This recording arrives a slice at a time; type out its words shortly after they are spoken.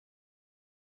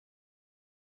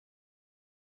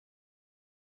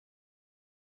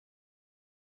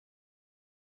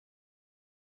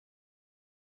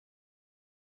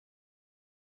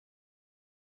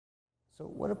So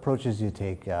what approaches do you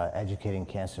take educating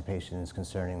cancer patients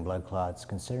concerning blood clots,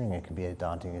 considering it can be a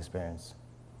daunting experience?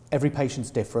 Every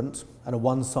patient's different, and a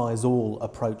one-size-all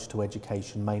approach to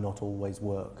education may not always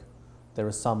work. There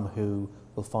are some who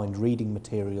will find reading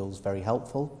materials very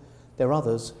helpful. There are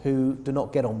others who do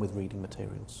not get on with reading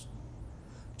materials.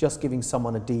 Just giving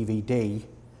someone a DVD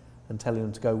and telling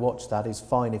them to go watch that is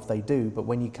fine if they do, but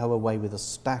when you go away with a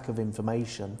stack of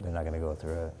information, They're not going to go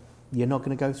through it. You're not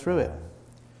going to go through it.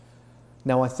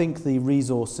 Now, I think the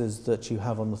resources that you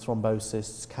have on the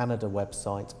Thrombosis Canada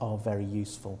website are very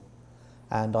useful.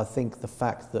 And I think the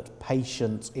fact that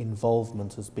patient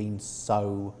involvement has been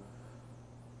so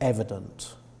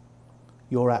evident,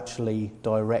 you're actually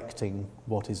directing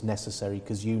what is necessary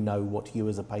because you know what you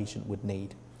as a patient would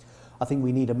need. I think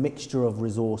we need a mixture of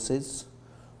resources.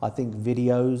 I think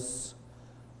videos,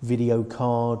 video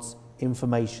cards,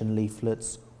 information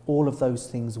leaflets, all of those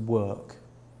things work.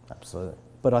 Absolutely.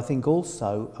 But I think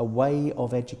also a way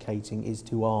of educating is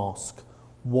to ask,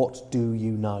 what do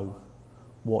you know?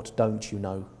 What don't you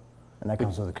know? And that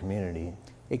comes with the community.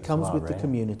 It comes with the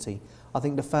community. I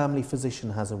think the family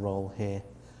physician has a role here.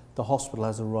 The hospital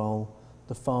has a role.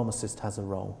 The pharmacist has a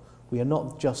role. We are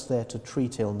not just there to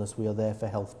treat illness, we are there for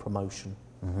health promotion.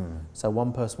 So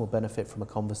one person will benefit from a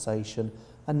conversation,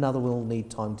 another will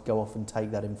need time to go off and take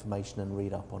that information and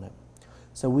read up on it.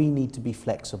 So we need to be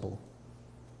flexible.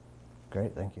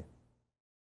 Great, thank you.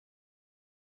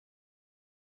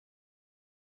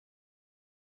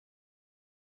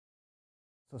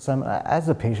 So Sam, as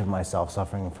a patient myself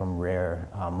suffering from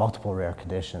multiple rare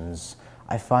conditions,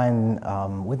 I find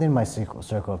within my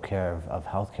circle of care of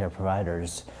healthcare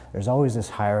providers, there's always this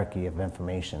hierarchy of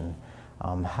information.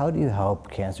 How do you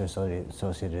help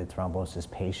cancer-associated thrombosis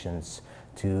patients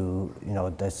to,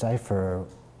 decipher,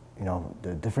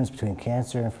 the difference between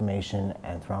cancer information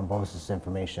and thrombosis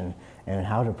information, and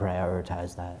how to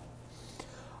prioritize that?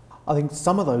 I think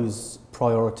some of those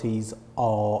priorities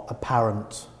are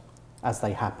apparent as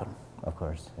they happen. Of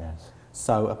course, yes.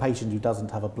 So a patient who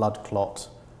doesn't have a blood clot,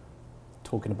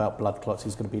 talking about blood clots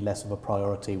is going to be less of a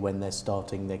priority when they're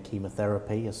starting their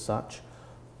chemotherapy as such.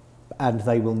 And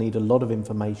they will need a lot of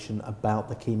information about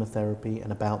the chemotherapy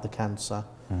and about the cancer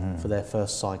for their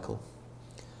first cycle.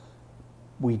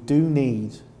 We do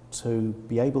need to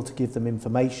be able to give them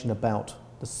information about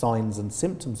the signs and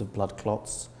symptoms of blood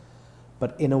clots,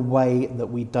 but in a way that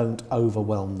we don't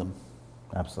overwhelm them.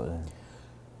 Absolutely.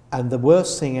 And the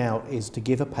worst thing out is to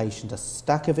give a patient a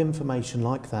stack of information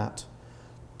like that,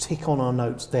 tick on our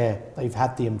notes there, they've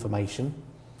had the information,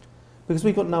 because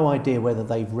we've got no idea whether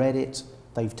they've read it,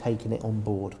 they've taken it on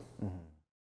board. Are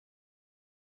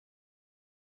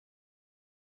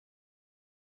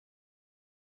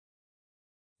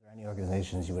there any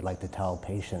organizations you would like to tell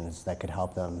patients that could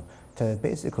help them to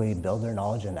basically build their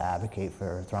knowledge and advocate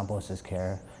for thrombosis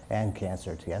care and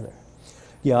cancer together?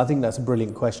 Yeah, I think that's a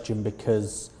brilliant question,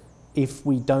 because if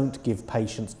we don't give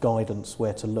patients guidance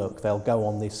where to look, they'll go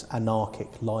on this anarchic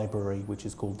library, which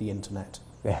is called the internet.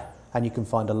 Yeah. And you can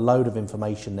find a load of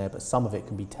information there, but some of it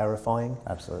can be terrifying.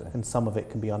 Absolutely. And some of it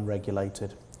can be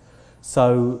unregulated.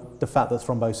 So the fact that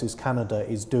Thrombosis Canada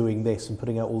is doing this and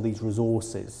putting out all these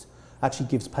resources actually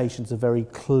gives patients a very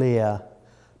clear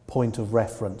point of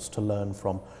reference to learn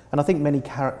from. And I think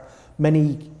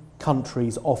many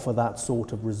countries offer that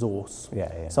sort of resource.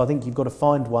 Yeah. So I think you've got to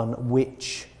find one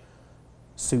which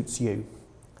suits you.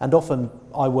 And often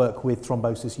I work with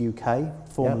Thrombosis UK,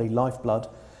 formerly Lifeblood,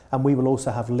 and we will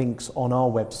also have links on our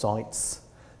websites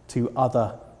to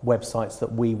other websites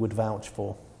that we would vouch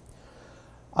for.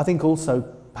 I think also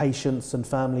patients and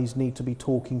families need to be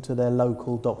talking to their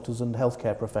local doctors and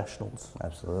healthcare professionals.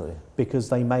 Absolutely. Because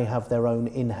they may have their own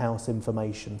in-house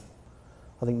information.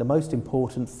 I think the most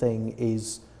important thing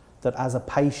is that as a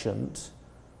patient,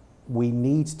 we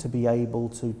need to be able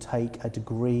to take a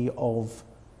degree of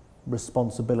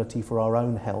responsibility for our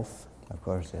own health. Of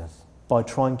course, yes. By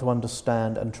trying to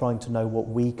understand and trying to know what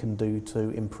we can do to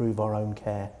improve our own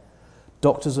care.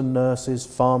 Doctors and nurses,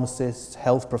 pharmacists,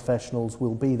 health professionals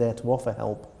will be there to offer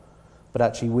help, but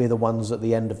actually we're the ones at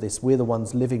the end of this, we're the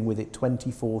ones living with it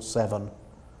 24/7.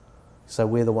 So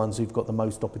we're the ones who've got the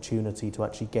most opportunity to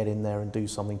actually get in there and do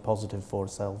something positive for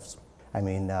ourselves. I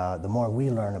mean, the more we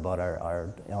learn about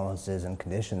our illnesses and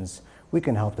conditions, we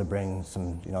can help to bring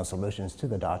some solutions to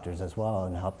the doctors as well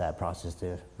and help that process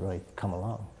to really come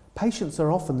along. Patients are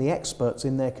often the experts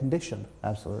in their condition.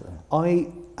 Absolutely.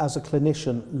 I, as a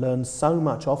clinician, learn so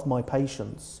much of my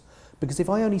patients, because if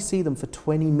I only see them for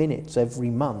 20 minutes every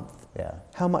month,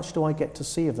 how much do I get to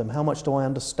see of them? How much do I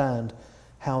understand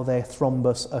how their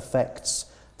thrombus affects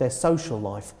their social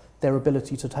life, their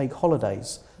ability to take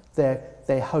holidays,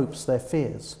 their hopes, their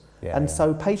fears. Yeah, and yeah.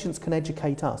 so patients can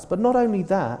educate us. But not only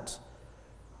that,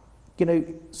 you know,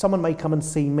 someone may come and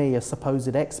see me, a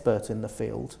supposed expert in the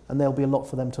field, and there'll be a lot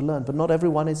for them to learn, but not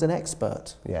everyone is an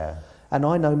expert. Yeah. And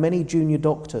I know many junior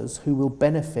doctors who will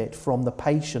benefit from the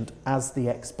patient as the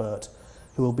expert,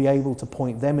 who will be able to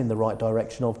point them in the right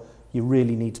direction of, you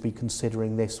really need to be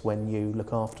considering this when you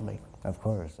look after me. Of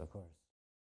course, of course.